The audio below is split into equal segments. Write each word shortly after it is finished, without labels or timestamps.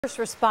First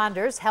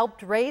responders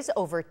helped raise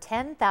over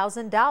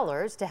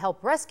 $10,000 to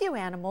help rescue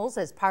animals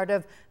as part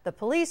of the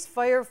police,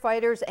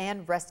 firefighters,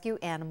 and rescue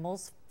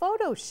animals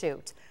photo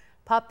shoot.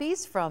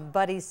 Puppies from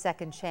Buddy's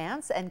Second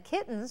Chance and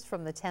kittens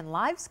from the 10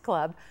 Lives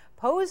Club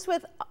posed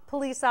with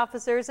police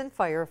officers and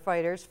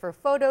firefighters for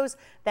photos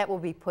that will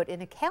be put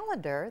in a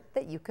calendar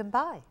that you can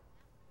buy.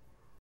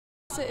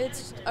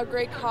 It's a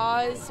great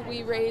cause.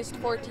 We raised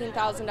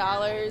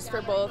 $14,000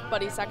 for both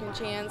Buddy's Second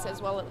Chance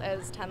as well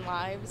as 10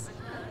 Lives,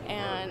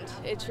 and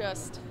it's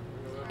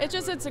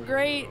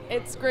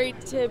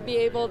great to be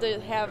able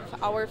to have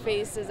our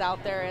faces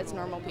out there as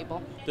normal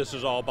people. This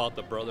is all about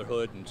the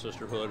brotherhood and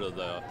sisterhood of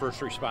the first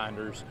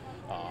responders.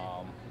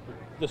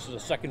 This is a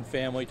second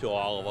family to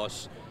all of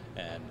us,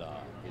 and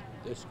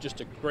it's just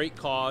a great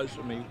cause.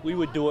 I mean, we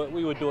would do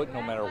it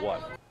no matter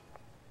what.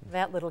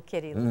 That little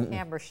kitty looked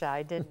camera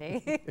shy, didn't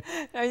he?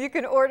 Now you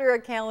can order a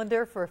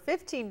calendar for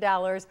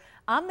 $15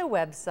 on the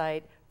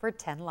website for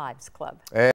 10 Lives Club.